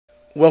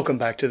Welcome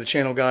back to the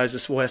channel, guys.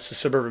 This is Wes, the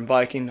Suburban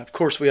Viking. Of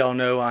course, we all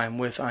know I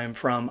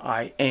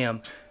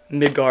am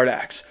Midgard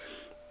Axe.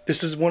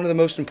 This is one of the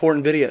most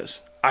important videos.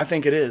 I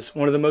think it is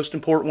one of the most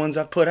important ones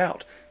I've put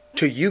out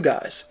to you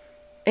guys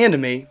and to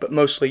me, but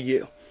mostly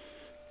you.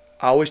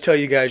 I always tell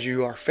you guys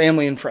you are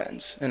family and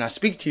friends, and I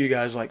speak to you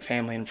guys like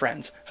family and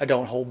friends. I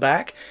don't hold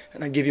back,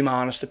 and I give you my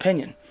honest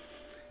opinion.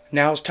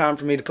 Now it's time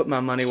for me to put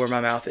my money where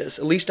my mouth is.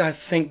 At least I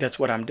think that's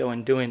what I'm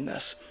doing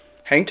this.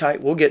 Hang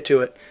tight, we'll get to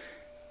it.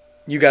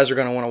 You guys are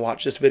going to want to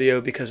watch this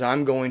video because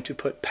I'm going to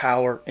put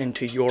power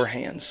into your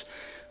hands.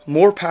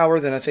 More power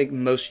than I think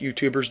most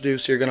YouTubers do,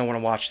 so you're going to want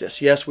to watch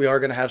this. Yes, we are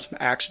going to have some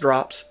axe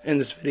drops in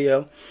this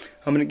video.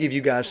 I'm going to give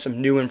you guys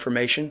some new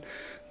information,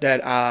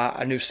 that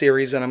a new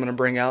series that I'm going to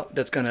bring out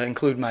that's going to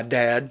include my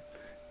dad.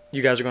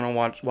 You guys are going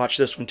to watch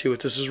this one too.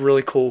 This is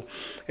really cool.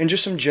 And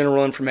just some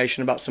general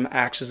information about some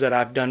axes that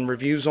I've done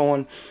reviews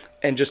on,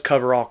 and just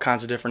cover all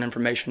kinds of different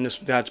information.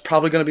 This one's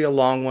probably going to be a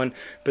long one,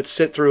 but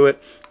sit through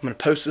it. I'm going to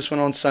post this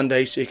one on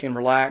Sunday so you can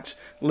relax,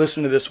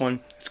 listen to this one.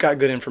 It's got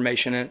good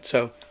information in it,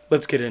 so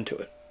let's get into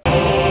it.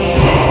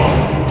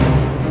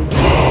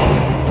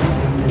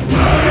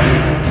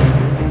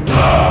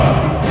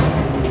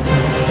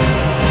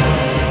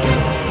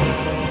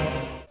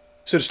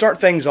 So to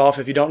start things off,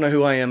 if you don't know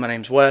who I am, my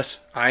name's Wes.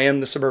 I am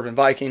the Suburban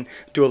Viking.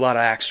 Do a lot of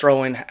axe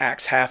throwing,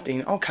 axe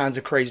hafting, all kinds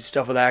of crazy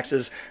stuff with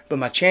axes, but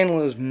my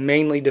channel is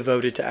mainly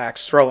devoted to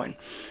axe throwing.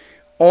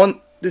 On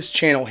this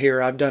channel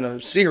here, I've done a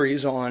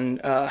series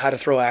on how to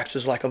throw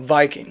axes like a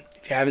Viking.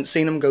 If you haven't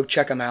seen them, go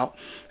check them out.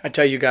 I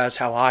tell you guys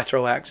how I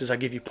throw axes. I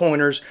give you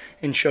pointers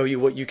and show you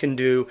what you can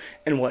do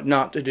and what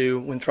not to do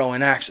when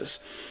throwing axes.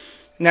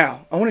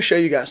 Now, I want to show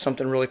you guys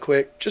something really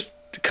quick, just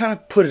to kind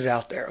of put it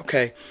out there,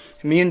 okay?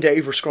 Me and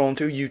Dave were scrolling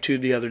through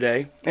YouTube the other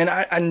day, and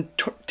I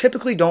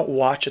typically don't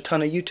watch a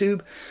ton of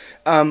YouTube,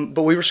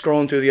 but we were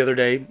scrolling through the other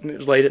day. It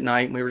was late at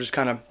night, and we were just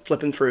kind of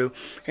flipping through,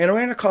 and I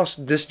ran across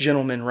this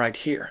gentleman right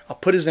here. I'll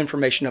put his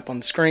information up on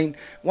the screen.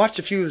 Watched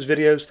a few of his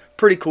videos.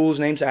 Pretty cool.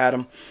 His name's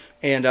Adam,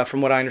 and from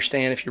what I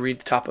understand, if you read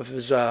the top of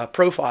his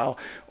profile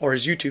or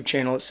his YouTube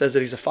channel, it says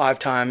that he's a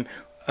 5-time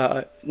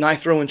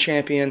knife throwing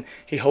champion.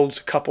 He holds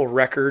a couple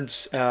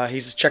records.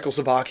 He's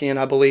Czechoslovakian,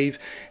 I believe.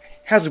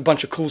 Has a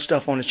bunch of cool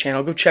stuff on his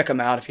channel. Go check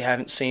him out if you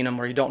haven't seen him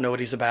or you don't know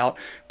what he's about.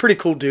 Pretty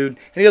cool dude, and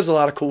he does a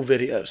lot of cool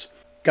videos.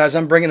 Guys,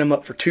 I'm bringing him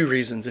up for two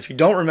reasons. If you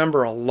don't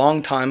remember, a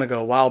long time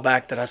ago, a while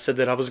back, that I said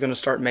that I was going to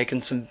start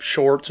making some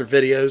shorts or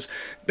videos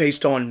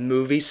based on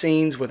movie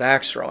scenes with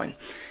axe throwing.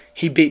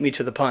 He beat me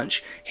to the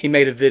punch. He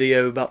made a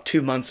video about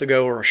 2 months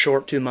ago, or a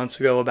short 2 months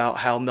ago, about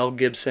how Mel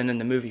Gibson in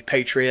the movie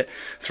Patriot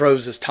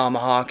throws his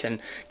tomahawk and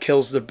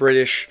kills the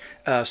British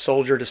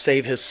soldier to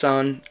save his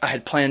son. I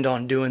had planned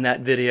on doing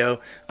that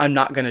video. I'm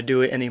not going to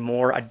do it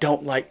anymore. I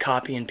don't like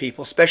copying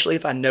people, especially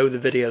if I know the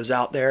video's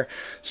out there.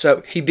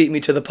 So he beat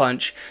me to the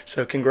punch.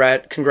 So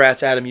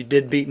congrats, Adam. You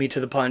did beat me to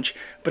the punch,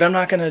 but I'm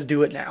not going to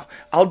do it now.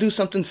 I'll do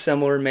something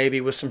similar,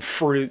 maybe with some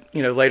fruit,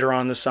 later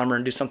on in the summer,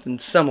 and do something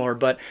similar,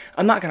 but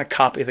I'm not going to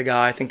copy the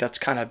guy. I think that's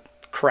kind of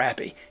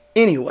crappy.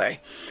 Anyway,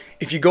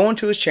 if you go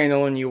into his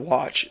channel and you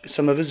watch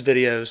some of his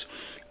videos,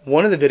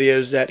 one of the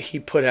videos that he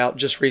put out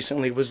just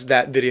recently was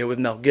that video with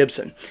Mel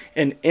Gibson.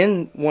 And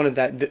in one of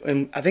that,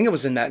 and I think it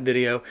was in that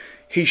video,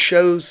 he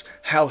shows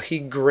how he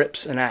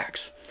grips an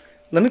axe.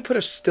 Let me put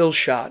a still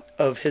shot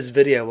of his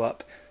video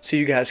up so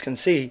you guys can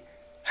see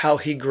how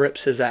he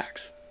grips his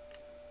axe.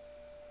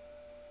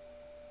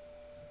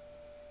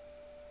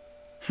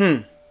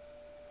 That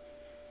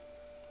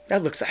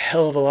looks a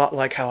hell of a lot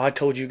like how I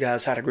told you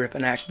guys how to grip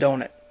an axe,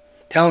 don't it?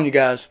 Telling you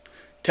guys,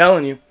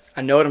 telling you.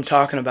 I know what I'm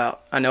talking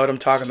about. I know what I'm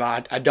talking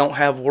about. I don't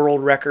have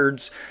world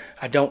records.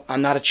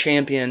 I'm not a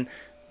champion,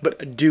 but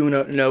I do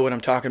know what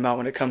I'm talking about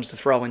when it comes to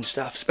throwing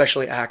stuff,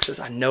 especially axes.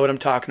 I know what I'm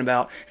talking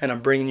about, and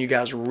I'm bringing you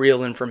guys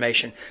real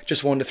information.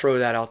 Just wanted to throw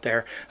that out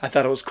there. I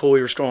thought it was cool.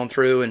 We were scrolling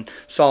through and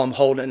saw him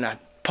holding it, and I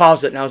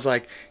paused it, and I was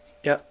like,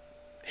 yep,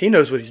 he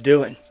knows what he's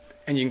doing.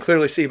 And you can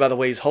clearly see by the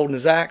way he's holding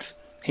his axe,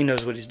 he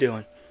knows what he's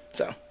doing.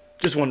 So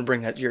just wanted to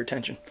bring that to your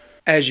attention.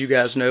 As you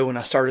guys know, when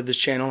I started this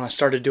channel and I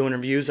started doing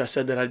reviews, I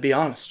said that I'd be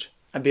honest.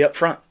 I'd be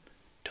upfront.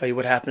 Tell you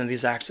what happened to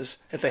these axes.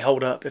 If they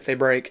hold up, if they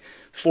break,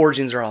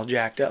 forgings are all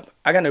jacked up.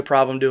 I got no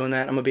problem doing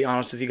that. I'm going to be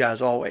honest with you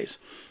guys always.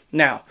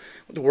 Now,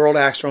 with the World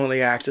Axe Throwing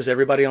League axes,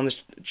 everybody on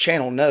this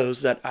channel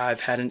knows that I've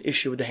had an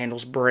issue with the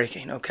handles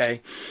breaking, okay?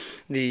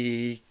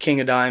 The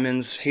King of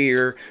Diamonds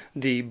here,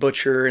 the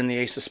Butcher, and the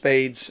Ace of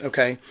Spades,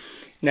 okay?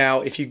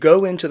 Now, if you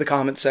go into the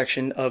comment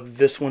section of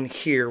this one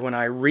here, when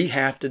I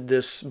rehafted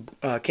this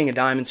King of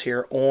Diamonds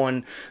here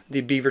on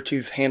the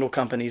Beavertooth Handle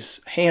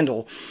Company's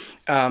handle,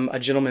 a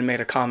gentleman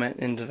made a comment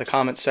into the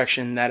comment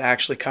section that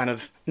actually kind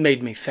of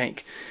made me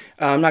think.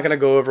 I'm not going to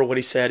go over what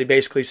he said. He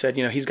basically said,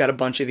 he's got a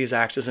bunch of these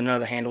axes and none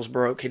of the handles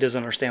broke. He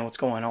doesn't understand what's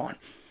going on.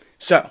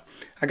 So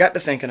I got to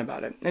thinking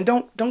about it. And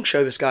don't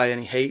show this guy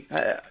any hate.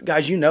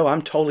 Guys,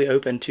 I'm totally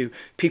open to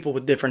people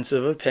with differences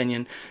of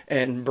opinion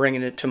and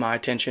bringing it to my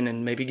attention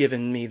and maybe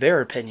giving me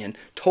their opinion.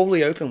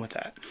 Totally open with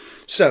that.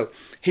 So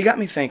he got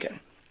me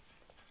thinking.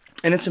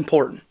 And it's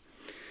important.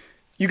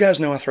 You guys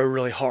know I throw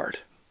really hard.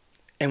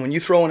 And when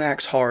you throw an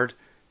axe hard,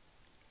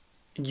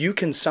 you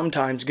can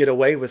sometimes get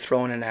away with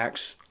throwing an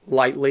axe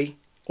lightly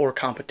or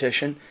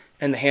competition,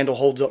 and the handle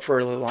holds up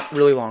for a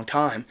really long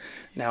time.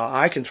 Now,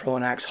 I can throw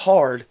an axe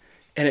hard,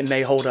 and it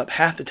may hold up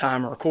half the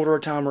time or a quarter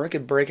of the time, or it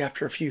could break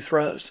after a few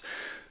throws.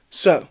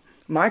 So,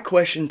 my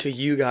question to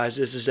you guys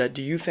is that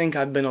do you think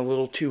I've been a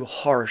little too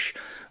harsh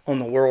on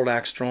the World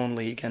Axe Throwing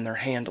League and their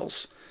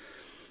handles?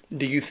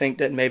 Do you think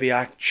that maybe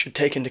I should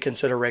take into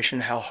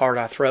consideration how hard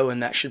I throw,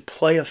 and that should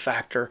play a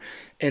factor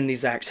in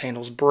these axe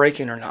handles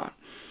breaking or not?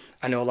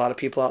 I know a lot of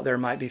people out there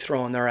might be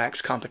throwing their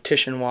axe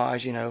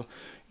competition-wise,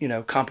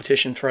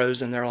 competition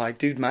throws, and they're like,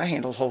 dude, my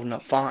handle's holding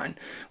up fine.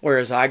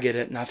 Whereas I get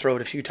it, and I throw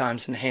it a few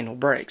times, and the handle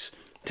breaks.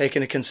 Take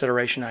into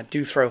consideration I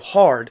do throw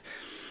hard.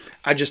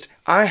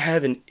 I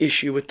have an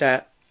issue with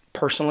that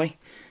personally,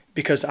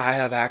 because I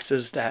have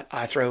axes that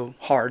I throw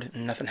hard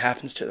and nothing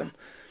happens to them.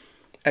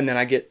 And then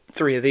I get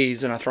 3 of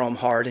these and I throw them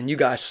hard, and you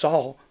guys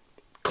saw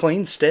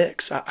clean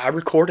sticks. I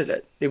recorded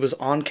it. It was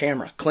on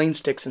camera. Clean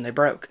sticks, and they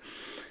broke.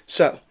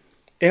 So,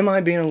 am I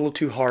being a little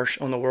too harsh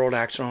on the World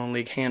Axe Throwing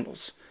League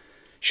handles?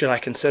 Should I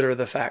consider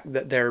the fact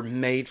that they're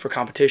made for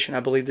competition? I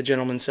believe the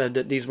gentleman said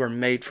that these were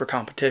made for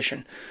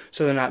competition,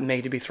 so they're not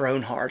made to be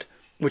thrown hard,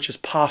 which is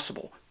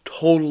possible.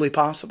 Totally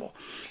possible.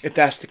 If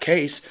that's the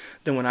case,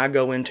 then when I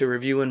go into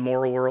reviewing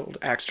more World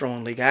Axe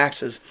Throwing League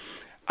axes,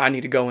 I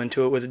need to go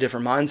into it with a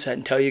different mindset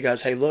and tell you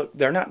guys, hey, look,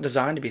 they're not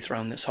designed to be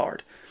thrown this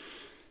hard.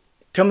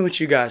 Tell me what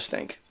you guys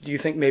think. Do you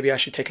think maybe I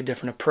should take a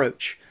different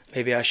approach?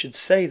 Maybe I should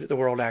say that the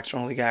World Axe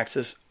Throwing League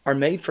axes are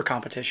made for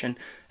competition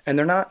and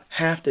they're not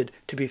hafted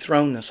to be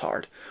thrown this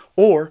hard?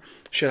 Or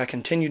should I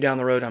continue down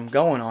the road I'm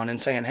going on and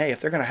saying, hey,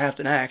 if they're going to haft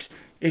an axe,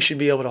 it should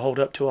be able to hold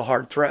up to a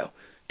hard throw?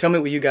 Tell me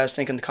what you guys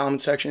think in the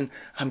comment section.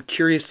 I'm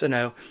curious to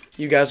know.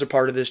 You guys are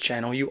part of this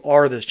channel. You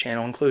are this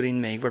channel, including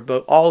me. We're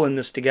both all in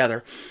this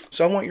together.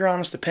 So I want your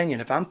honest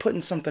opinion. If I'm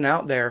putting something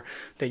out there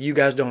that you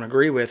guys don't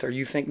agree with, or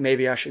you think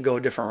maybe I should go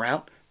a different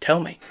route, tell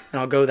me, and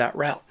I'll go that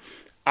route.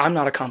 I'm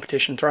not a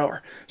competition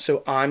thrower,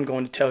 so I'm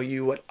going to tell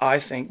you what I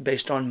think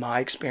based on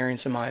my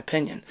experience and my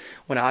opinion.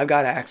 When I've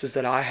got axes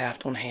that I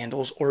haft on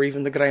handles, or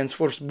even the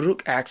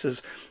Gransforsbruk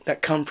axes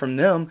that come from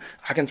them,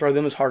 I can throw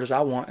them as hard as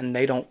I want, and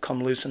they don't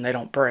come loose and they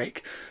don't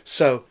break.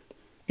 So,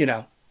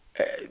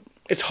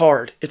 it's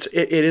hard.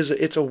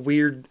 It's a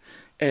weird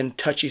and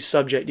touchy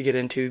subject to get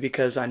into,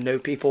 because I know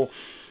people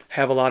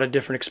have a lot of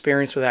different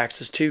experience with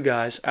axes too,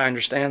 guys. I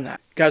understand that.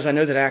 Guys, I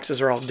know that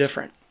axes are all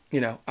different.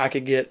 I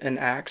could get an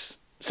axe,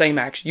 same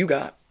axe you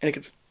got, and it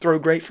could throw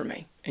great for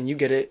me, and you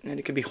get it and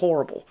it could be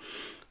horrible.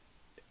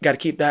 Got to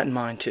keep that in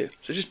mind too.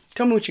 So just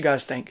tell me what you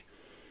guys think.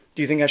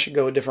 Do you think I should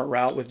go a different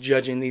route with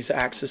judging these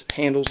axes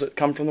handles that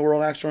come from the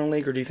World Axe Throwing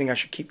League, or do you think I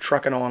should keep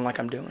trucking on like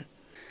I'm doing?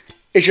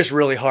 It's just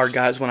really hard,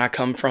 guys, when I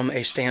come from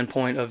a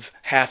standpoint of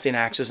hafting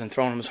axes and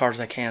throwing them as hard as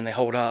I can. They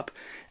hold up.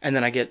 And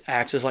then I get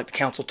axes like the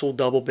Council Tool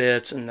double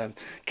bits and the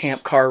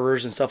Camp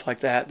Carvers and stuff like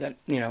that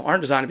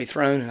aren't designed to be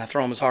thrown, and I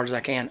throw them as hard as I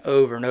can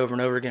over and over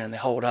and over again, and they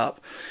hold up.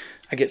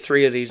 I get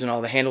 3 of these and all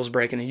the handles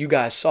breaking, and you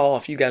guys saw,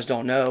 if you guys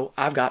don't know,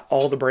 I've got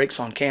all the breaks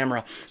on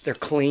camera. They're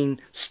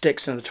clean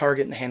sticks into the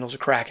target, and the handles are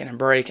cracking and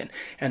breaking,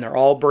 and they're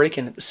all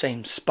breaking at the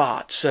same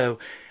spot. So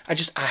I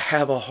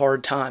have a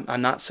hard time.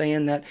 I'm not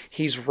saying that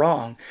he's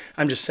wrong.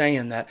 I'm just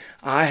saying that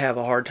I have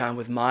a hard time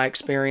with my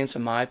experience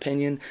and my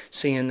opinion,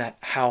 seeing that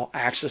how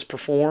axes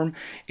perform.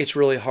 It's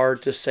really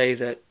hard to say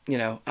that,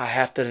 I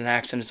hafted an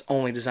axe and it's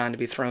only designed to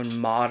be thrown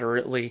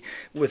moderately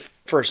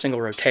for a single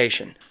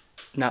rotation.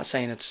 I'm not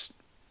saying it's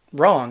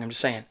wrong. I'm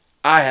just saying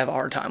I have a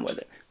hard time with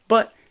it.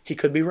 But he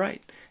could be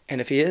right. And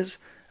if he is,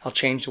 I'll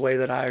change the way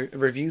that I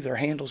review their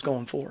handles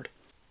going forward.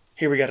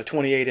 Here we got a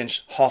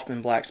 28-inch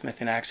Hoffman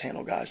blacksmithing axe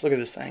handle, guys. Look at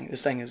this thing.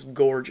 This thing is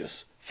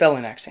gorgeous.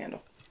 Felling axe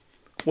handle.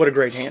 What a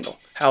great handle.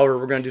 However,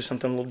 we're going to do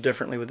something a little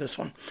differently with this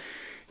one.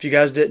 If you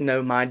guys didn't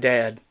know, my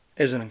dad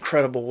is an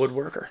incredible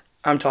woodworker.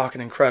 I'm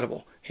talking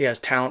incredible. He has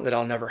talent that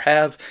I'll never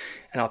have,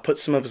 and I'll put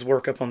some of his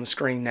work up on the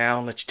screen now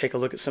and let you take a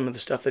look at some of the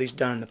stuff that he's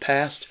done in the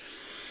past.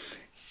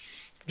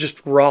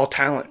 Just raw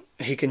talent.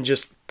 He can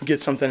just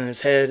get something in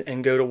his head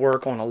and go to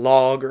work on a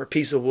log or a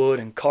piece of wood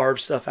and carve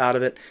stuff out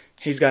of it.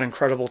 He's got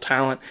incredible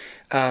talent,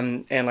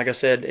 and like I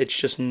said, it's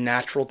just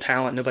natural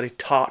talent. Nobody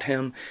taught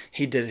him.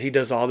 He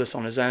does all this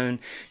on his own.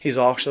 He's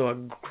also a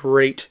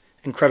great,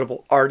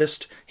 incredible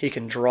artist. He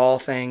can draw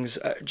things,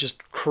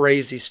 just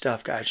crazy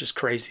stuff, guys, just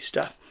crazy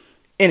stuff.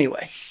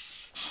 Anyway,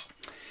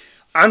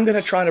 I'm going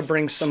to try to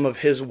bring some of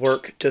his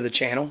work to the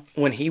channel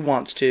when he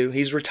wants to.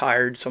 He's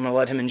retired, so I'm going to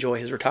let him enjoy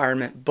his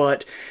retirement.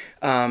 But,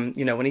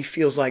 when he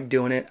feels like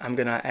doing it, I'm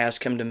going to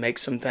ask him to make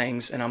some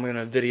things, and I'm going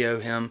to video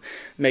him,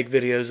 make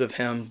videos of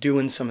him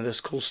doing some of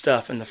this cool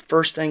stuff. And the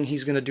first thing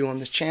he's going to do on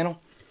this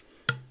channel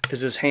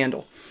is his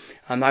handle.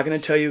 I'm not going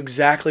to tell you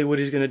exactly what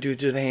he's going to do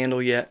to the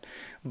handle yet,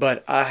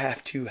 but I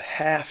have to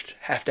haft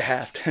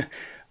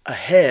a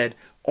head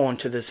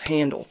onto this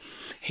handle.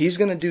 He's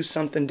going to do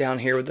something down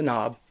here with the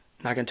knob.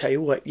 I'm not going to tell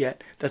you what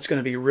yet. That's going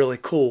to be really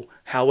cool.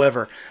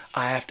 However,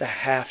 I have to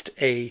haft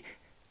a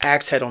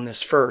axe head on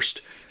this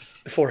first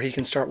before he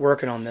can start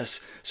working on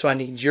this. So I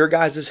need your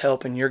guys'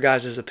 help and your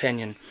guys'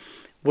 opinion.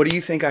 What do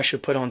you think I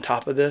should put on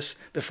top of this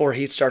before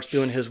he starts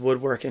doing his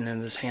woodworking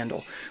in this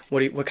handle?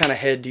 What kind of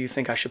head do you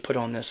think I should put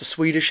on this? A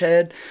Swedish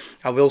head?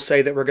 I will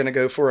say that we're going to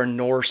go for a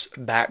Norse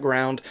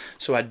background,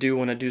 so I do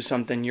want to do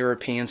something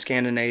European,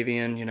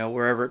 Scandinavian, you know,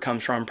 wherever it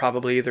comes from,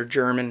 probably either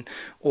German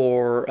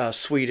or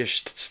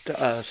Swedish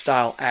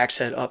style axe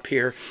head up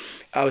here.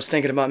 I was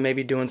thinking about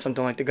maybe doing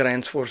something like the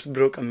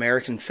Gränsforsbruk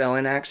American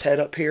felon axe head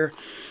up here,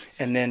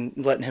 and then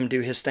letting him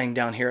do his thing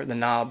down here at the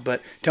knob.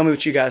 But tell me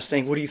what you guys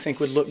think. What do you think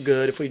would look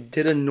good if we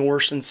did a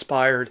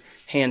Norse-inspired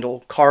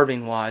handle,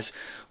 carving-wise?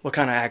 What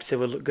kind of axe it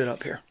would look good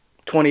up here?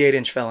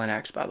 28-inch felon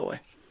axe, by the way.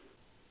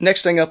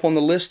 Next thing up on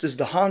the list is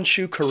the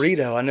Honshu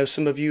Corrido. I know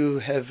some of you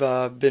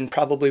have been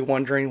probably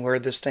wondering where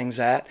this thing's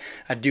at.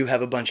 I do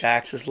have a bunch of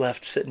axes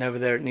left sitting over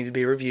there that need to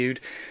be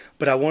reviewed.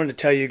 But I wanted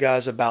to tell you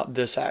guys about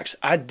this axe.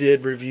 I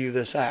did review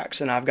this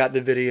axe, and I've got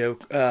the video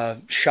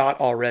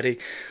shot already.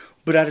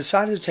 But I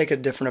decided to take a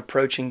different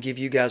approach and give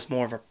you guys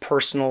more of a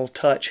personal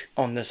touch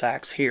on this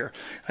axe here.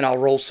 And I'll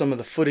roll some of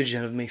the footage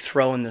in of me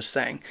throwing this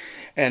thing.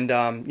 And,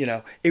 you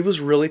know, it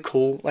was really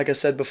cool. Like I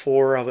said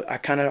before, I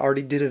kind of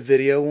already did a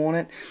video on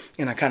it.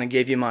 And I kind of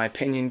gave you my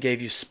opinion,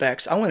 gave you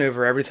specs. I went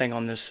over everything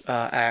on this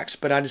axe.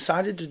 But I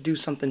decided to do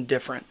something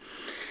different.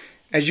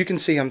 As you can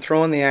see, I'm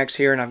throwing the axe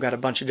here, and I've got a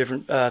bunch of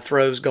different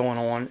throws going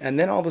on. And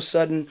then all of a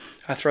sudden,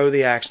 I throw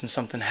the axe and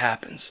something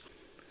happens.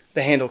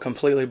 The handle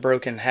completely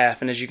broke in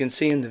half, and as you can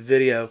see in the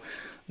video,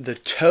 the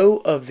toe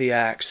of the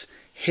axe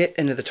hit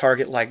into the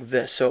target like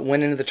this. So it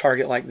went into the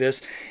target like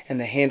this, and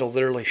the handle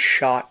literally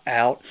shot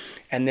out,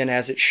 and then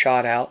as it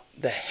shot out,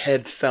 the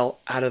head fell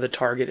out of the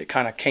target. It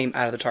kind of came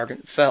out of the target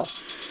and fell.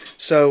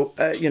 So,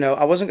 you know,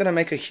 I wasn't going to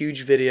make a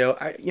huge video.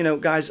 You know,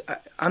 guys,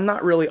 I'm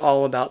not really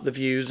all about the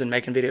views and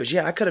making videos.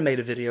 Yeah, I could have made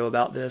a video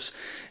about this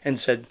and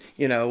said,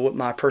 you know, what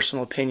my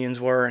personal opinions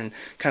were and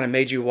kind of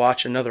made you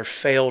watch another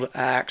failed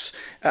axe.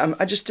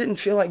 I just didn't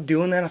feel like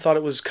doing that. I thought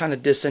it was kind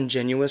of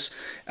disingenuous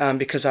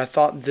because I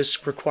thought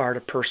this required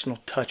a personal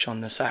touch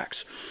on this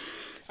axe.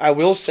 I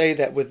will say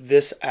that with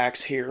this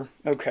axe here,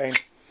 okay,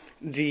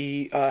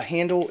 the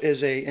handle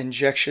is a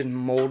injection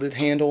molded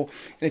handle,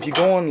 and if you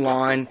go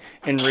online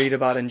and read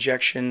about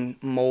injection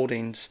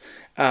moldings,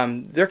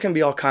 there can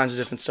be all kinds of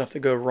different stuff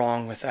that go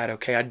wrong with that.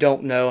 Okay, I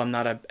don't know, I'm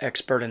not an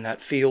expert in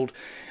that field,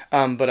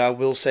 but I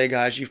will say,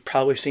 guys, you've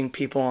probably seen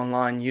people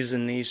online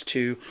using these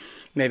to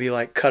maybe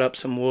like cut up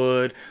some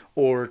wood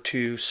or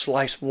to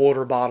slice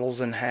water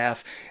bottles in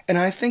half, and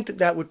I think that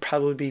that would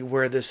probably be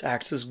where this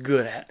axe is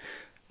good at.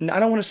 I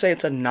don't want to say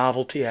it's a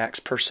novelty axe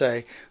per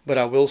se, but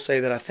I will say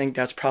that I think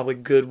that's probably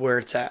good where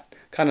it's at.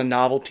 Kind of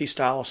novelty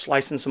style,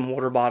 slicing some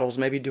water bottles,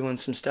 maybe doing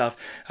some stuff.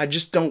 I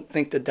just don't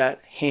think that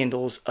that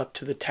handle is up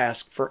to the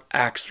task for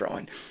axe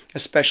throwing,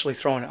 especially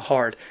throwing it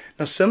hard.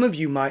 Now, some of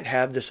you might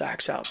have this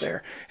axe out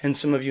there, and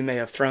some of you may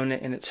have thrown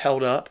it and it's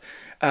held up.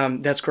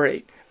 That's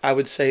great. I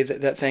would say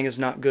that that thing is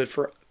not good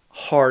for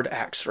hard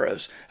axe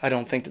throws. I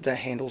don't think that that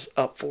handle's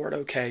up for it,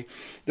 okay?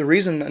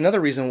 Another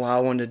reason why I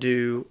wanted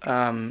to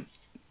do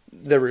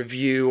the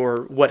review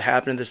or what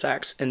happened to this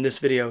axe in this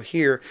video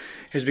here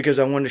is because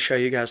I wanted to show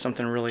you guys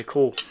something really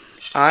cool.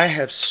 I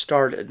have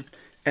started,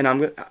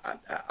 and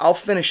I'll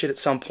finish it at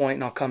some point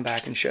and I'll come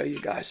back and show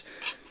you guys.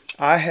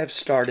 I have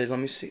started, let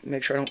me see,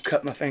 make sure I don't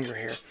cut my finger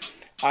here.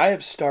 I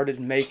have started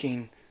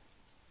making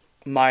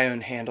my own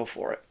handle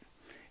for it.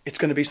 It's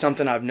going to be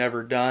something I've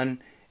never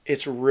done.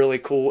 It's really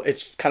cool.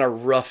 It's kind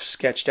of rough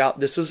sketched out.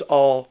 This is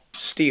all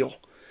steel.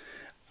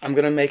 I'm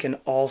going to make an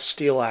all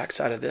steel axe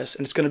out of this,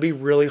 and it's going to be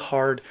really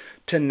hard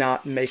to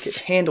not make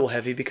it handle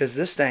heavy because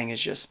this thing is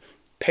just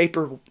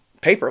paper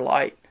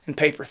light and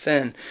paper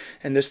thin,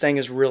 and this thing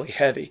is really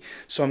heavy.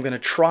 So I'm going to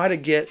try to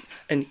get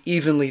an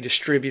evenly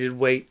distributed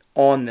weight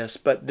on this,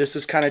 but this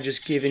is kind of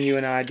just giving you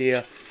an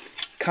idea,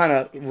 kind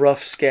of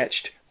rough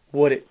sketched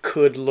what it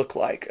could look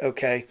like.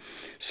 Okay,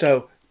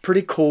 so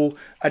pretty cool.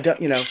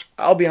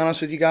 I'll be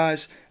honest with you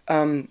guys.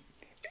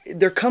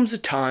 There comes a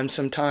time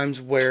sometimes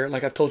where,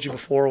 like I've told you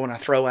before, when I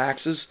throw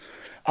axes,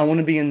 I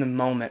want to be in the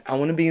moment. I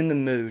want to be in the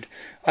mood.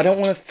 I don't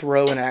want to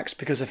throw an axe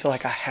because I feel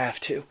like I have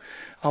to.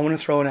 I want to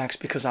throw an axe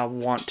because I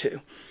want to.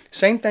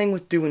 Same thing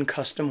with doing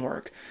custom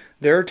work.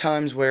 There are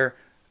times where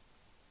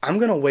I'm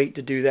going to wait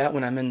to do that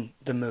when I'm in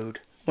the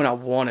mood, when I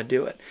want to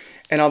do it.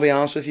 And I'll be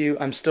honest with you,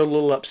 I'm still a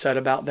little upset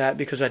about that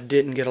because I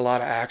didn't get a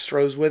lot of axe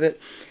throws with it.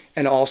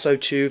 And also,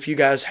 too, if you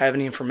guys have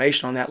any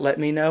information on that, let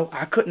me know.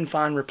 I couldn't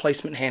find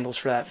replacement handles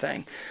for that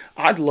thing.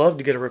 I'd love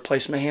to get a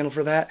replacement handle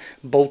for that,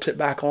 bolt it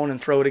back on and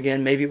throw it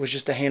again. Maybe it was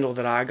just a handle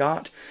that I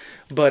got.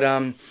 But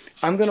I'm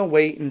going to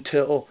wait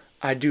until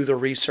I do the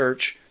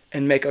research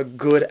and make a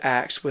good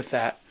axe with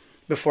that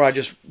before I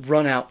just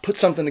run out, put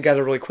something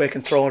together really quick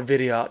and throw a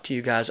video out to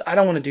you guys. I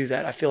don't want to do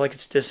that. I feel like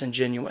it's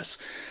disingenuous.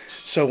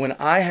 So when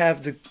I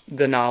have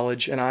the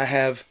knowledge and I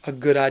have a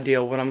good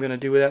idea of what I'm going to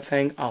do with that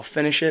thing, I'll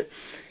finish it.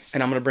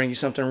 And I'm going to bring you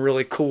something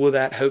really cool with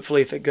that.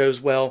 Hopefully, if it goes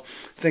well,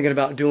 thinking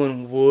about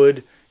doing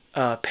wood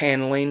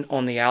paneling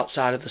on the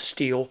outside of the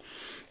steel.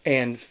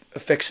 and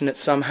fixing it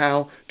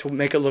somehow to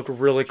make it look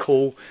really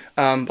cool.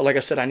 But like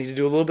I said, I need to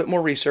do a little bit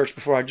more research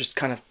before I just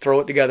kind of throw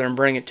it together and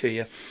bring it to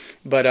you.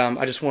 But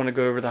I just want to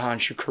go over the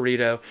Honshu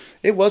Corrido.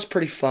 It was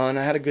pretty fun.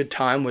 I had a good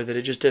time with it.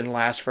 It just didn't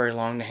last very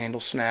long. The handle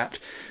snapped.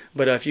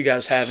 But if you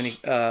guys have any,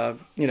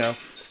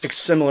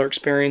 similar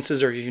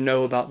experiences, or if you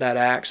know about that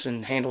axe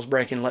and handles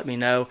breaking, let me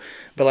know.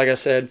 But like I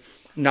said,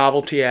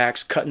 novelty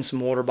axe, cutting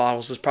some water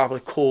bottles is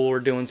probably cool, or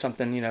doing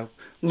something,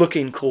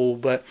 looking cool.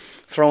 But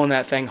throwing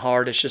that thing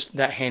hard, it's just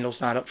that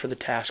handle's not up for the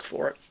task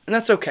for it. And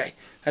that's okay.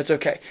 That's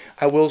okay.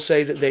 I will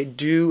say that they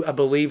do, I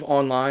believe,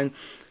 online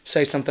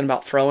say something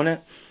about throwing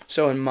it.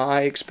 So in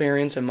my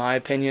experience, in my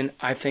opinion,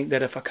 I think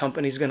that if a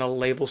company's going to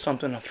label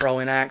something a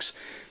throwing axe,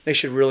 they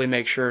should really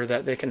make sure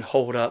that they can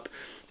hold up.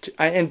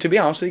 And to be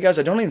honest with you guys,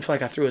 I don't even feel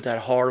like I threw it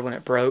that hard when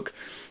it broke.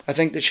 I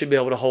think they should be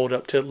able to hold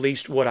up to at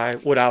least what I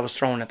was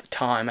throwing at the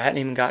time. I hadn't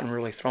even gotten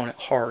really thrown it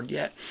hard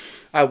yet.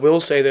 I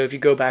will say, though, if you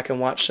go back and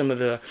watch some of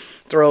the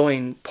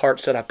throwing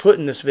parts that I put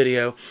in this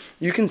video,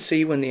 you can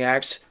see when the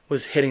axe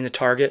was hitting the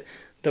target,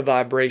 the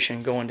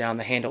vibration going down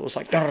the handle. It was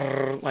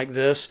like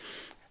this.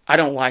 I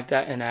don't like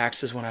that in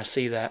axes when I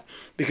see that,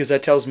 because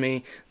that tells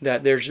me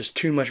that there's just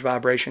too much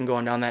vibration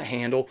going down that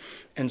handle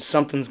and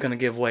something's going to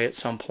give way at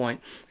some point.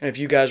 And if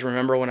you guys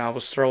remember when I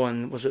was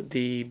throwing, was it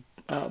the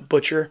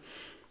Butcher?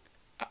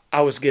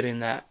 I was getting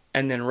that,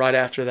 and then right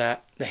after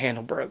that the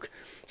handle broke.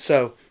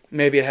 So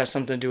maybe it has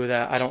something to do with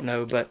that. I don't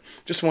know, but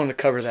just wanted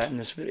to cover that in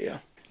this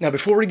video. Now,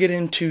 before we get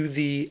into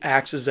the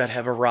axes that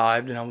have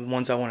arrived and the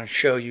ones I want to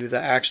show you,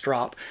 the axe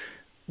drop,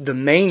 the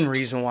main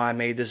reason why I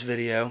made this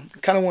video, I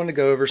kind of wanted to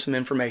go over some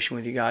information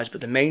with you guys, but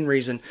the main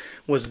reason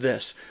was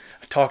this.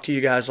 I talk to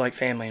you guys like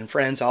family and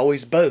friends. I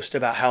always boast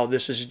about how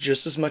this is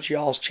just as much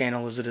y'all's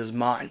channel as it is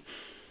mine.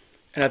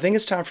 And I think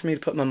it's time for me to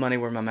put my money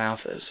where my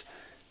mouth is.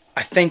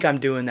 I think I'm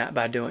doing that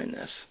by doing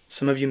this.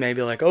 Some of you may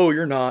be like, oh,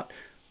 you're not.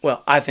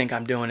 Well, I think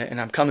I'm doing it, and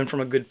I'm coming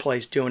from a good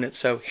place doing it,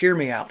 so hear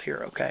me out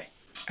here, okay?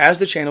 As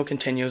the channel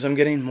continues, I'm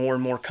getting more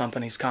and more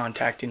companies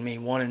contacting me,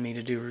 wanting me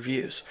to do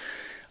reviews.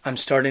 I'm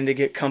starting to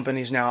get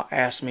companies now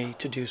ask me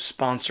to do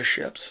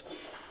sponsorships.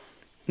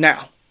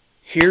 Now,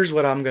 here's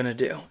what I'm going to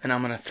do, and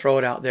I'm going to throw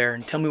it out there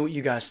and tell me what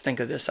you guys think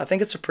of this. I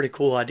think it's a pretty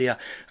cool idea.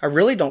 I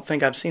really don't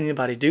think I've seen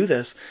anybody do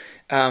this,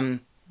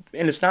 and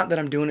it's not that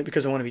I'm doing it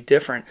because I want to be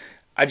different.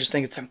 I just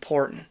think it's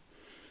important.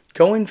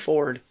 Going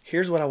forward,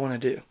 here's what I want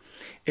to do.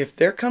 If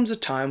there comes a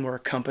time where a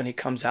company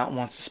comes out and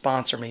wants to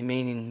sponsor me,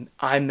 meaning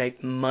I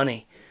make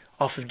money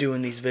off of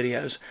doing these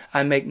videos,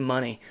 I make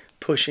money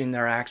pushing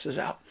their axes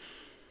out,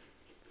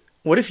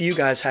 what if you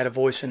guys had a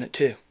voice in it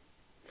too?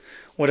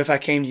 What if I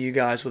came to you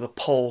guys with a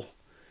poll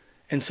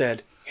and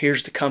said,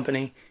 here's the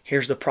company,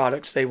 here's the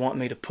products they want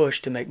me to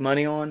push to make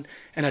money on,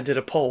 and I did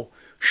a poll.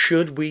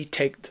 Should we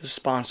take the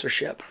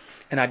sponsorship?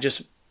 And I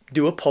just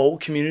do a poll,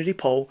 community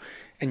poll,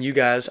 and you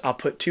guys, I'll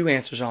put 2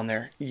 answers on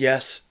there.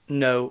 Yes,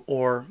 no,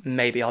 or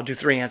maybe. I'll do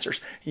 3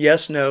 answers.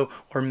 Yes, no,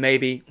 or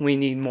maybe we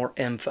need more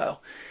info.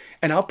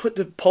 And I'll put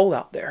the poll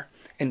out there.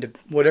 And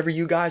whatever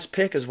you guys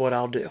pick is what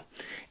I'll do.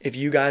 If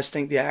you guys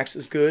think the axe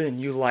is good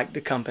and you like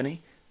the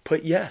company,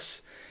 put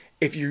yes.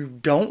 If you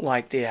don't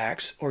like the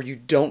axe or you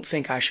don't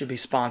think I should be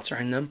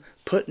sponsoring them,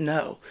 put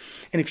no.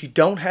 And if you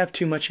don't have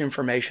too much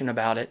information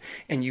about it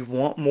and you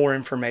want more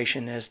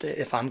information as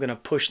to if I'm going to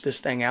push this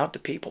thing out to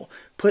people,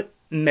 put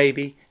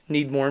maybe,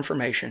 need more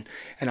information,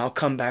 and I'll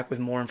come back with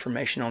more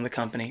information on the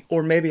company.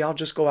 Or maybe I'll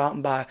just go out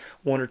and buy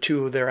 1 or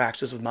 2 of their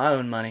axes with my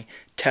own money,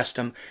 test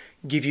them,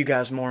 give you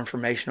guys more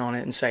information on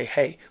it, and say,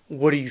 hey,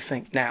 what do you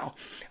think now?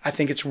 I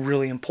think it's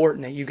really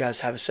important that you guys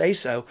have a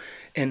say-so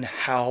in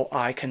how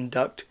I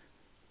conduct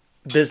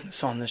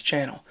business on this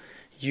channel.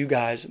 You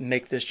guys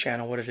make this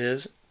channel what it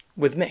is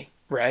with me,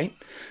 right?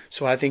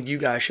 So I think you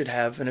guys should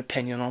have an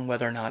opinion on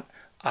whether or not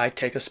I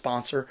take a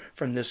sponsor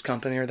from this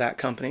company or that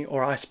company,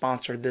 or I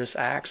sponsor this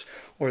axe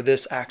or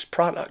this axe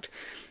product.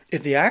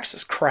 If the axe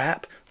is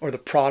crap or the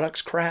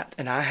product's crap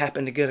and I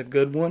happen to get a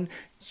good one,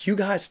 you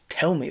guys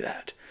tell me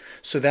that.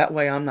 So that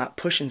way I'm not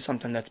pushing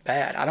something that's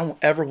bad. I don't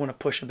ever want to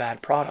push a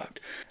bad product.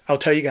 I'll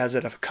tell you guys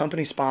that if a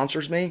company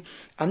sponsors me,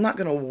 I'm not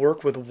going to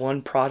work with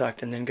one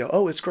product and then go,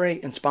 oh, it's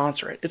great, and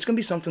sponsor it. It's going to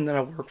be something that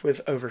I work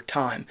with over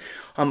time.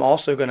 I'm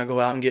also going to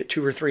go out and get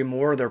 2 or 3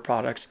 more of their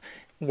products,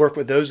 work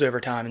with those over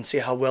time, and see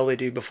how well they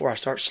do before I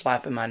start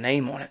slapping my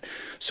name on it.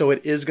 So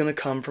it is going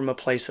to come from a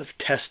place of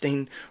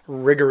testing,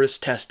 rigorous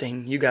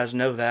testing. You guys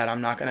know that.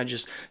 I'm not going to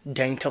just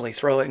daintily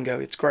throw it and go,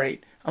 it's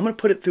great. I'm going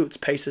to put it through its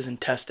paces and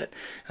test it,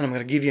 and I'm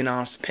going to give you an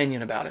honest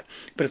opinion about it.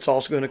 But it's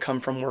also going to come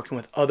from working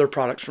with other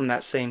products from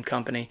that same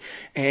company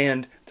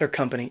and their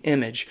company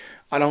image.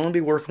 I don't want to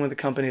be working with a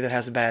company that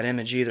has a bad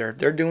image either. If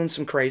they're doing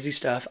some crazy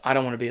stuff, I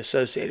don't want to be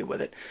associated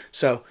with it.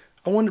 So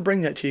I wanted to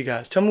bring that to you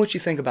guys. Tell me what you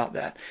think about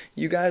that.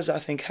 You guys, I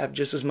think, have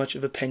just as much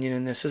of opinion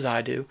in this as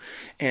I do.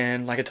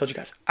 And like I told you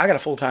guys, I got a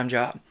full-time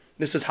job.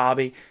 This is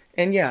hobby.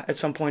 And yeah, at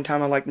some point in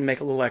time, I'd like to make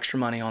a little extra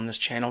money on this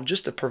channel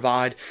just to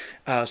provide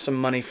some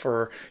money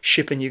for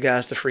shipping you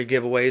guys the free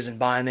giveaways and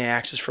buying the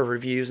axes for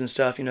reviews and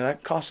stuff. You know,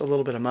 that costs a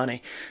little bit of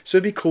money. So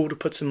it'd be cool to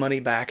put some money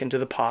back into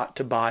the pot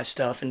to buy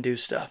stuff and do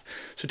stuff.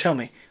 So tell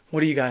me,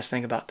 what do you guys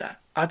think about that?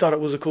 I thought it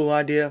was a cool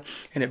idea,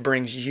 and it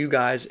brings you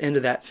guys into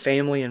that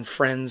family and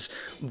friends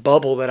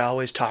bubble that I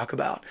always talk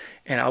about.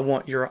 And I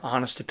want your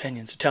honest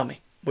opinion. So tell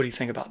me, what do you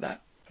think about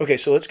that? Okay,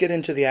 so let's get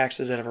into the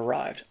axes that have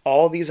arrived.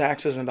 All these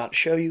axes I'm about to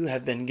show you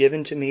have been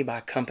given to me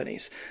by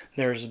companies.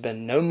 There's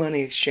been no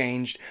money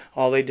exchanged.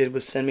 All they did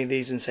was send me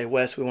these and say,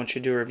 Wes, we want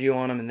you to do a review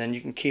on them, and then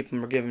you can keep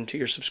them or give them to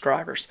your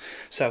subscribers.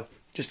 So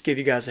just to give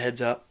you guys a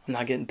heads up, I'm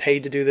not getting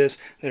paid to do this.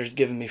 They're just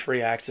giving me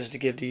free axes to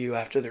give to you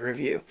after the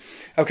review.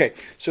 Okay,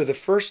 so the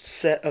first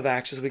set of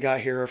axes we got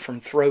here are from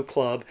Throw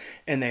Club,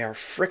 and they are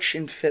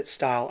friction fit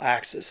style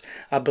axes.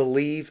 I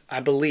believe,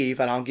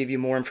 and I'll give you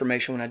more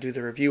information when I do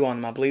the review on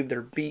them, I believe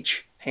they're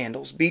beech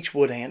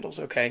wood handles,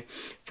 okay?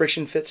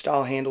 Friction fit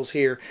style handles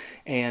here,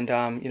 and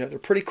you know, they're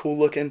pretty cool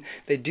looking.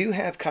 They do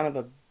have kind of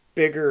a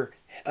bigger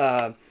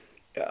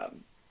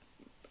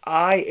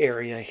eye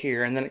area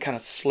here, and then it kind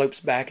of slopes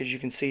back, as you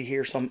can see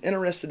here. So I'm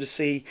interested to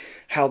see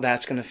how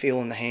that's going to feel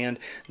in the hand.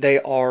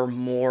 They are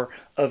more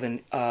of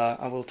an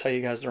I will tell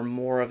you guys, they're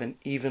more of an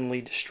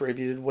evenly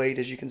distributed weight,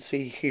 as you can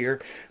see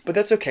here, but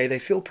that's okay. They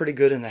feel pretty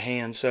good in the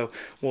hand, so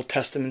we'll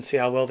test them and see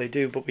how well they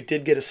do. But we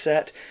did get a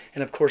set,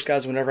 and of course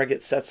guys, whenever I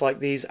get sets like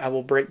these, I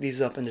will break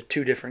these up into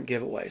 2 different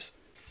giveaways.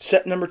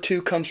 Set number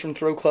 2 comes from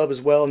Throw Club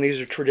as well, and these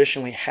are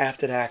traditionally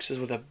hafted axes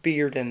with a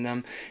beard in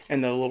them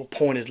and the little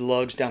pointed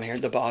lugs down here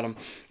at the bottom.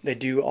 They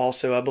do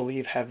also, I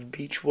believe, have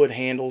beechwood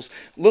handles.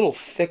 A little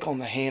thick on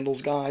the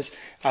handles, guys.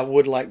 I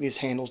would like these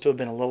handles to have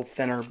been a little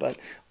thinner, but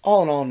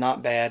all in all,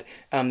 not bad.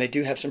 They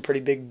do have some pretty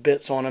big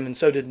bits on them, and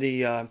so did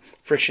the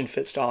friction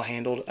fit style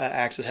handled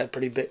axes, had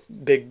pretty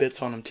big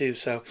bits on them too.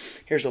 So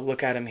here's a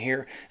look at them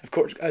here. Of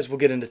course, guys, we'll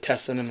get into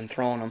testing them and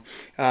throwing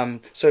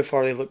them. So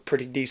far, they look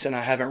pretty decent.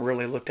 I haven't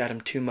really looked at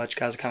them too much,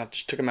 guys. I kind of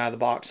just took them out of the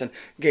box and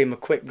gave them a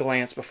quick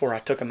glance before I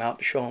took them out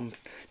to show them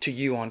to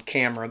you on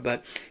camera.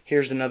 But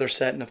here's another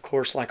set, and of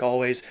course, like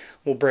always,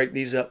 we'll break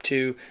these up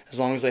too. As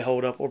long as they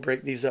hold up, we'll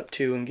break these up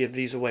too and give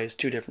these away as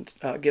 2 different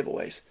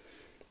giveaways.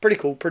 Pretty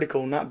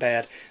cool, not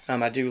bad.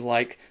 I do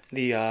like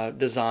the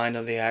design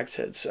of the axe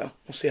heads, so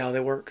we'll see how they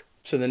work.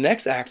 So the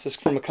next axe is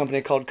from a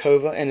company called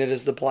Kova, and it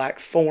is the Black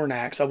Thorn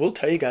axe. I will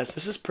tell you guys,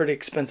 this is a pretty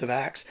expensive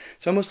axe.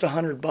 It's almost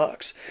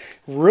 $100.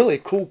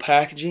 Really cool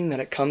packaging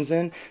that it comes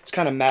in. It's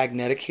kind of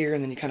magnetic here,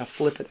 and then you kind of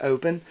flip it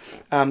open.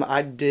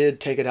 I did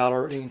take it out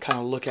already and kind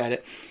of look at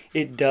it.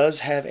 It does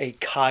have a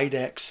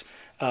Kydex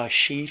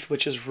sheath,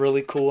 which is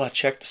really cool. I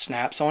checked the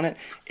snaps on it.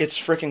 It's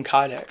freaking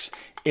Kydex.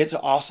 It's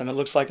awesome. It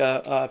looks like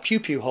a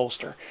pew-pew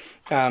holster.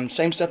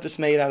 Same stuff that's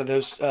made out of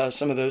those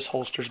some of those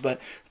holsters, but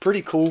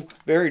pretty cool,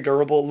 very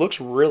durable. It looks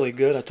really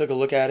good. I took a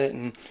look at it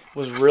and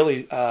was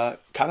really kind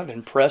of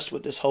impressed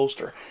with this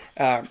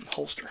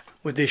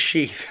with this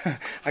sheath.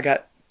 I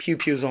got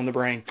pew-pews on the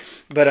brain.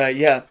 But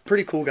yeah,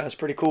 pretty cool, guys,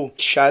 pretty cool.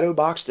 Shadow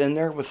boxed in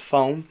there with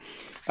foam.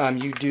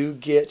 You do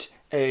get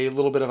a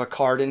little bit of a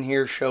card in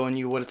here showing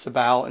you what it's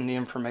about and the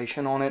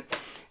information on it.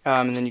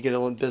 And then you get a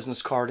little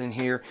business card in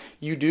here.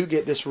 You do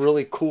get this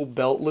really cool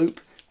belt loop,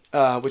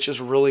 which is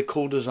a really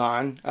cool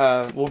design.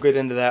 We'll get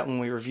into that when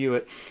we review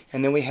it.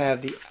 And then we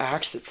have the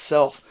axe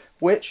itself,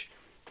 which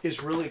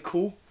is really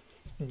cool.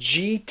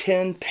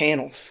 G10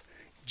 panels,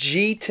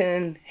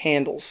 G10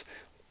 handles.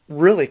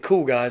 Really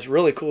cool, guys,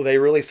 really cool. They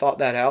really thought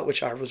that out,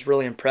 which I was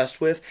really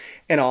impressed with.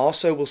 And I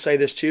also will say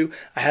this too,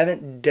 I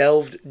haven't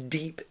delved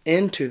deep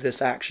into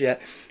this axe yet,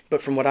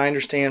 but from what I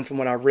understand, from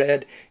what I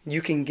read,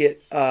 you can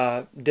get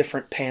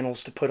different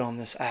panels to put on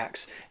this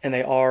axe, and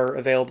they are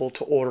available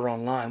to order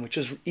online, which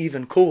is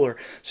even cooler,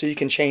 so you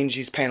can change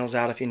these panels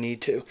out if you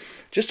need to.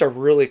 Just a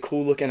really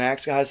cool looking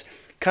axe, guys.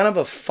 Kind of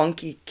a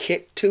funky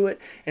kick to it,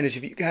 and as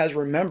if you guys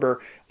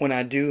remember, when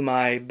I do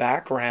my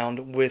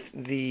background with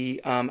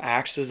the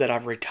axes that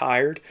I've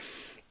retired,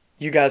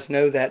 you guys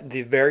know that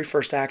the very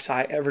first axe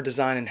I ever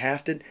designed and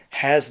hafted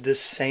has this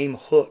same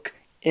hook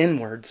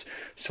inwards.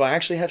 So I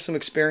actually have some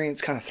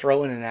experience kind of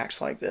throwing an axe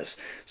like this.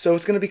 So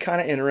it's going to be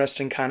kind of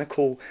interesting, kind of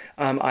cool.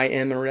 I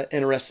am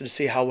interested to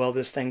see how well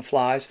this thing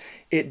flies.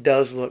 It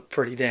does look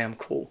pretty damn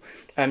cool.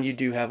 You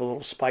do have a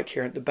little spike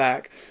here at the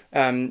back.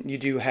 You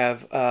do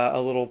have a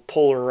little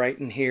puller right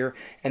in here,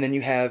 and then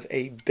you have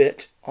a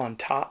bit on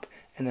top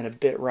and then a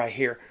bit right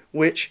here,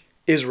 which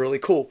is really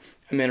cool.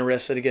 I'm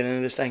interested to get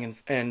into this thing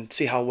and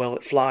see how well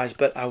it flies.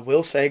 But I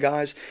will say,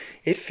 guys,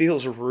 it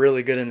feels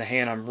really good in the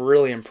hand. I'm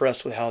really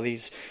impressed with how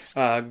these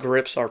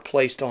grips are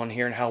placed on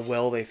here and how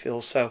well they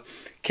feel. So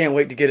can't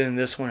wait to get into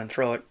this one and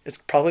throw it. It's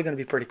probably going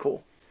to be pretty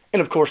cool.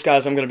 And of course,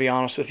 guys, I'm going to be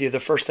honest with you. The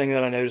first thing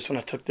that I noticed when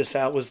I took this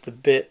out was the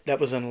bit that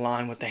was in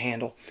line with the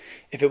handle.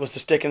 If it was to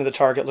stick into the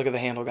target, look at the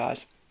handle,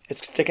 guys.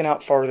 it's sticking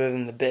out farther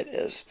than the bit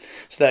is.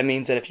 So that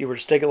means that if you were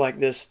to stick it like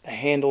this, the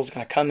handle is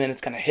going to come in,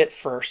 it's going to hit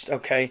first,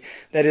 okay?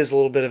 That is a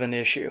little bit of an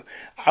issue.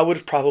 I would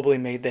have probably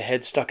made the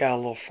head stuck out a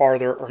little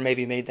farther, or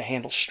maybe made the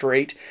handle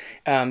straight,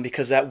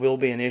 because that will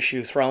be an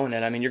issue throwing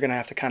it. I mean, you're going to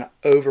have to kind of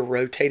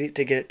over-rotate it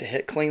to get it to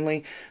hit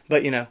cleanly.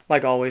 But, you know,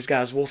 like always,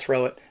 guys, we'll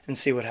throw it and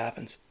see what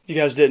happens. You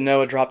guys didn't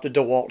know I dropped the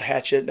DeWalt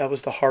hatchet. That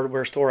was the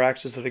hardware store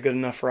axes that are good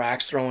enough for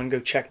axe throwing. Go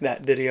check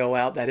that video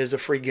out. That is a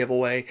free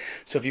giveaway.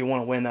 So if you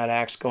want to win that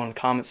axe, go in the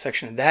comment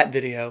section of that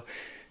video,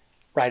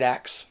 write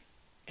axe,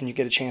 and you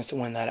get a chance to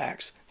win that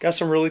axe. Got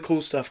some really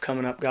cool stuff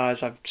coming up,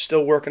 guys. I'm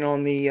still working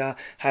on the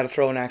how to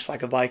throw an axe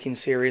like a Viking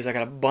series. I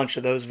got a bunch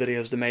of those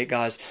videos to make,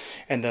 guys.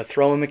 And the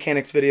throwing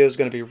mechanics video is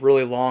going to be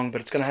really long, but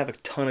it's going to have a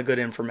ton of good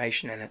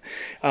information in it.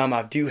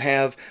 I do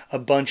have a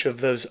bunch of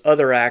those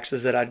other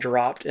axes that I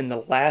dropped in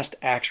the last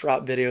axe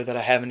drop video that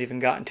I haven't even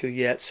gotten to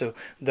yet, so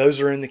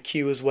those are in the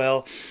queue as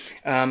well.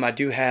 I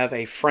do have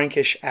a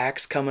Frankish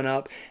axe coming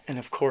up, and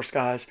of course,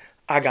 guys,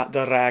 I got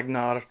the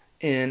Ragnar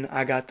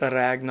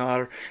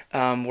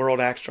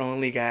World Axe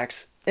Throwing League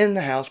axe in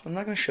the house, but I'm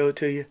not going to show it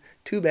to you.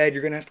 Too bad.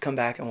 You're going to have to come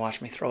back and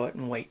watch me throw it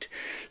and wait.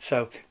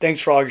 So thanks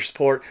for all your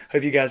support.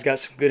 Hope you guys got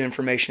some good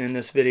information in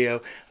this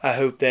video. I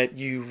hope that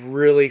you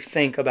really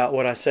think about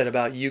what I said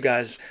about you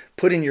guys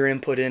putting your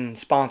input in, and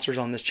sponsors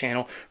on this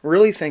channel.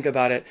 Really think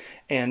about it,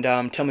 and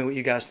tell me what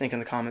you guys think in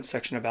the comment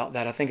section about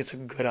that. I think it's a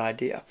good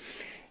idea.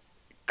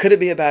 Could it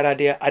be a bad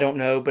idea? I don't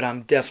know, but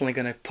I'm definitely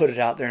going to put it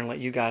out there and let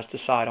you guys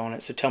decide on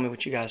it. So tell me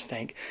what you guys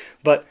think.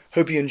 But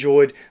hope you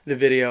enjoyed the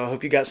video. I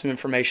hope you got some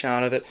information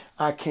out of it.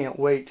 I can't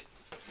wait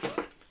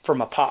for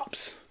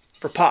Pops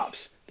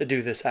to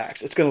do this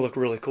axe. It's going to look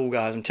really cool,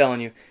 guys. I'm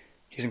telling you,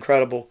 he's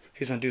incredible.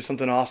 He's going to do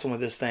something awesome with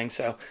this thing.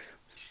 So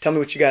tell me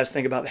what you guys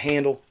think about the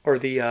handle, or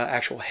the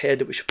actual head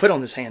that we should put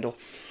on this handle.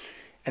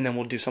 And then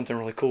we'll do something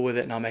really cool with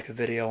it, and I'll make a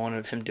video on it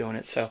of him doing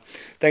it. So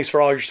thanks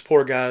for all your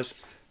support, guys.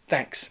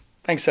 Thanks.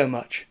 Thanks so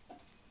much.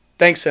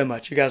 Thanks so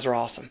much. You guys are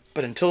awesome.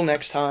 But until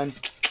next time,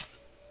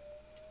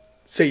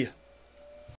 see ya.